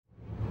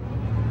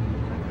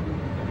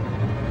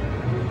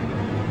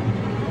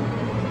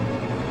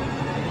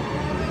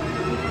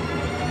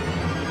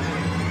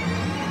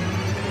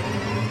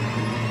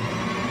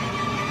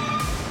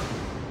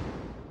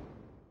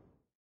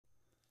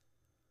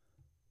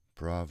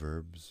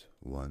Proverbs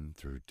 1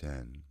 through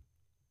 10,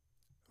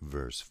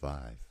 verse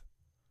 5.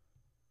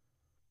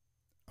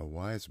 A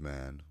wise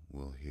man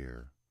will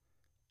hear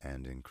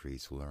and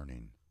increase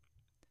learning,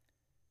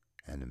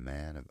 and a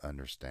man of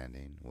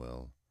understanding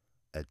will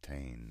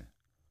attain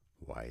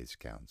wise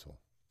counsel.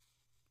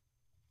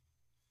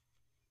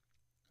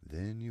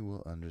 Then you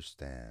will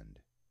understand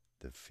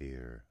the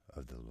fear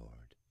of the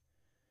Lord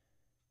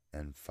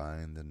and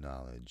find the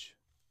knowledge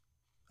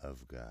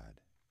of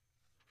God.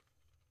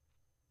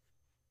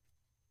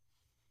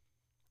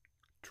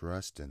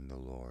 Trust in the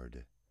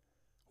Lord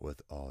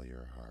with all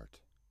your heart,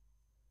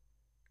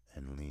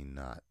 and lean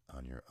not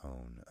on your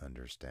own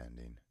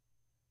understanding.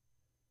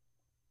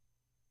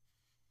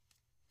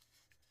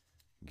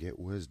 Get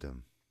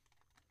wisdom,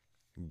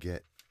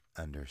 get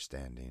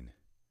understanding.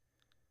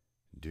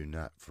 Do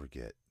not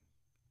forget,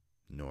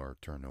 nor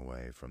turn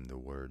away from the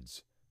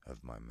words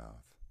of my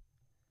mouth.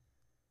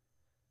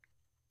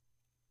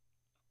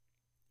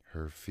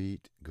 Her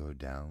feet go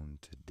down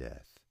to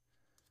death,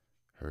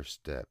 her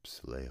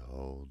steps lay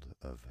hold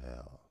of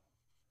hell.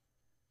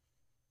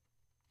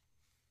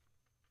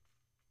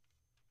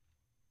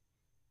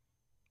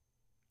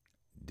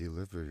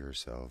 Deliver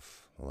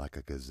yourself like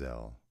a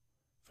gazelle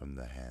from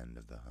the hand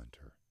of the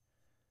hunter,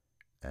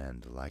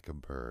 and like a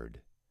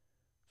bird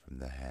from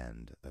the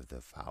hand of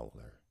the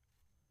fowler,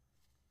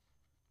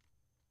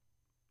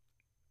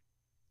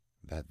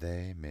 that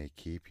they may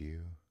keep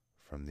you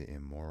from the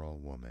immoral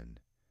woman,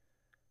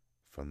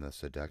 from the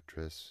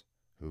seductress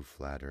who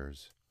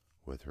flatters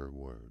with her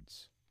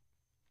words.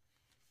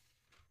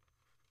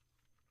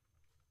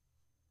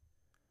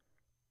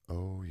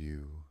 O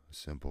you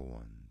simple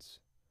ones,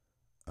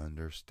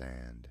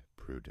 understand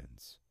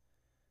prudence,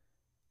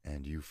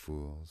 and you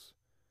fools,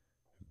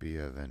 be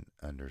of an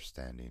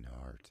understanding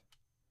heart.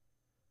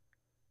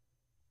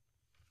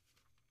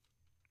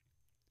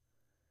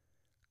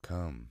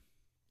 Come,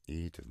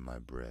 eat of my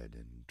bread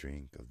and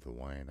drink of the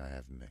wine I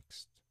have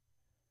mixed.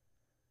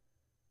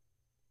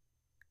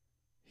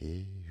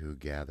 He who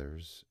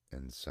gathers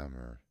in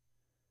summer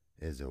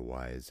is a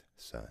wise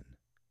son.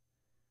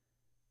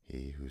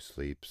 He who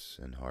sleeps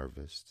in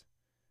harvest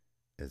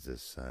is a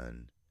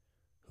son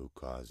who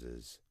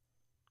causes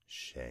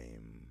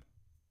shame.